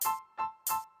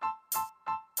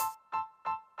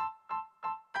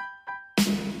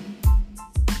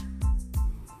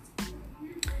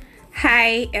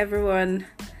Hi everyone.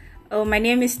 Oh, my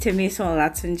name is Tems Talk,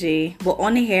 but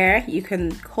on here you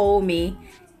can call me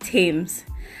Tems.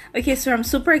 Okay, so I'm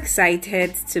super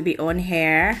excited to be on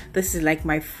here. This is like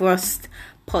my first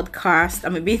podcast.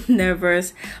 I'm a bit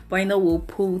nervous, but I know we'll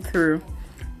pull through.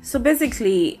 So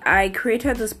basically, I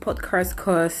created this podcast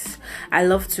because I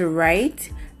love to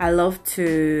write. I love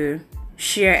to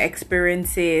share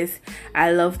experiences.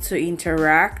 I love to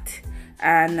interact,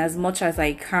 and as much as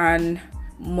I can,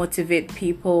 motivate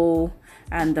people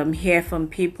and hear from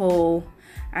people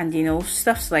and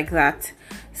stuff like that.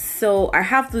 So I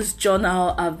have this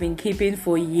journal I've been keeping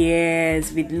for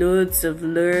years with loads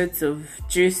of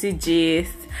juicy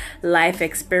gist, life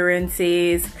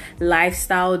experiences,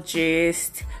 lifestyle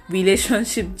gist,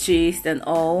 relationship gist and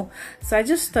all. So I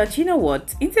just thought, you know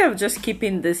what, instead of just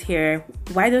keeping this here,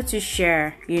 why don't you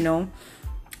share,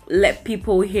 let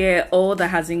people hear all that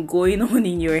has been going on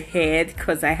in your head,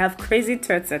 because I have crazy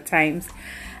thoughts at times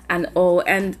and all.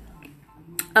 And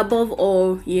above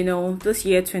all, this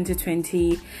year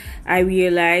 2020, I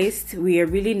realized we are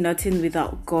really nothing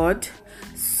without God.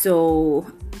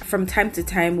 So from time to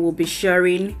time, we'll be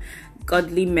sharing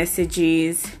godly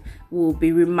messages. We'll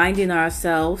be reminding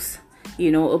ourselves,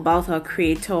 about our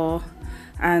Creator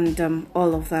and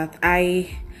all of that.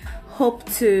 I hope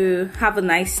to have a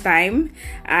nice time.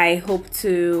 I hope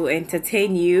to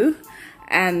entertain you,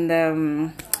 and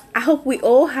I hope we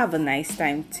all have a nice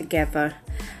time together.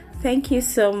 Thank you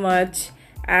so much,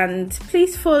 and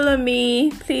please follow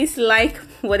me. Please like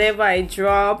whatever I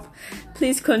drop.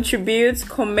 Please contribute,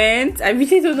 comment. I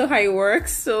really don't know how it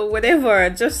works, so whatever,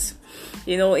 just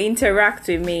interact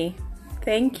with me.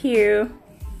 Thank you.